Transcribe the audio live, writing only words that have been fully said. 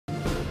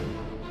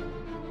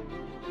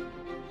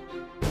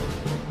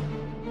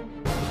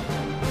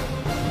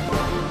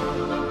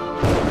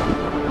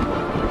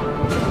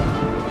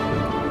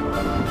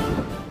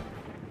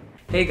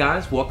Hey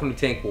guys, welcome to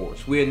Tank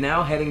Wars. We are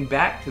now heading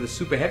back to the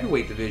Super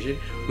Heavyweight division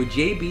with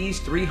JB's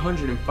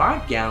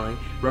 305 gallon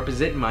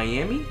representing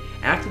Miami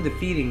after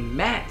defeating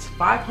Matt's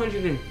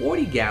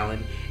 540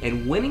 gallon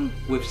and winning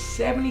with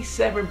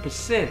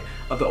 77%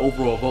 of the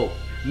overall vote.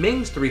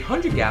 Ming's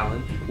 300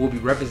 gallon will be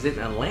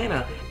representing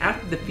Atlanta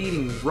after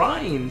defeating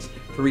Ryan's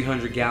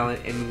 300 gallon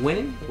and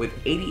winning with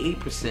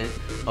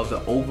 88% of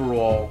the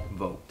overall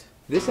vote.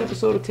 This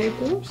episode of Tank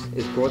Wars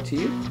is brought to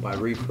you by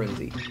Reef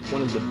Frenzy,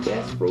 one of the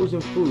best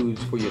frozen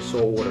foods for your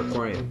saltwater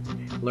aquarium.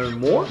 Learn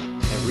more at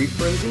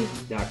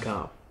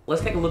reeffrenzy.com.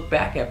 Let's take a look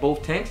back at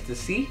both tanks to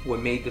see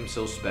what made them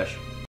so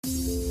special.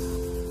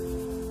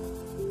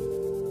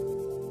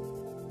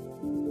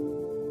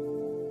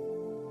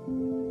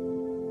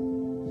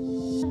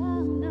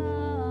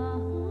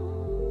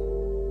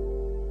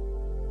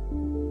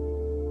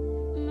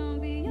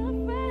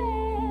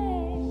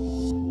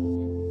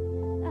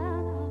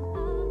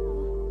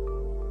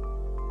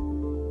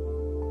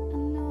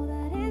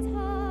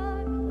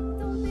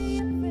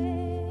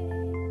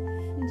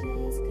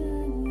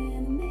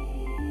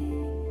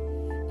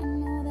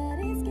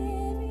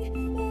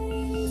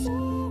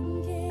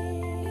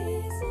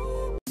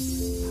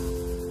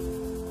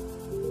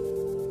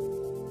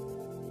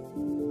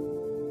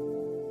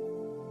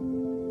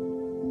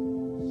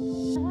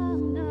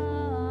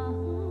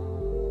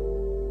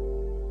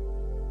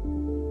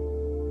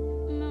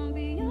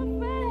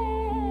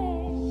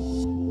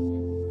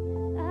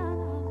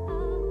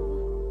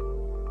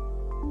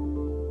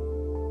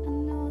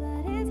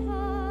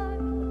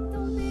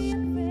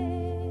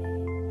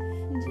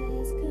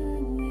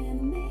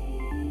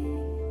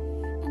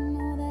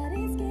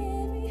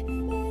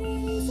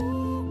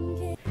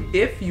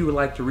 If you would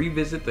like to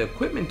revisit the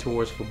equipment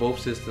tours for both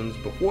systems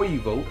before you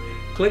vote,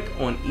 click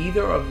on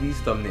either of these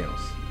thumbnails.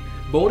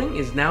 Voting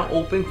is now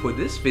open for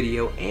this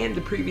video and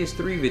the previous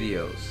 3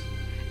 videos,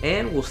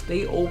 and will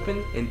stay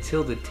open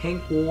until the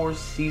Tank Wars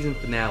season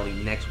finale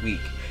next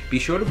week. Be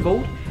sure to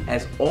vote,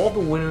 as all the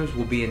winners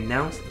will be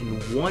announced in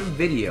one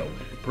video,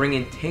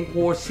 bringing Tank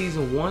Wars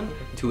Season 1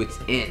 to its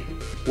end.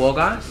 Well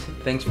guys,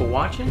 thanks for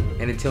watching,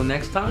 and until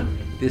next time,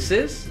 this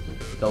is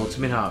The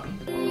Ultimate Hobby.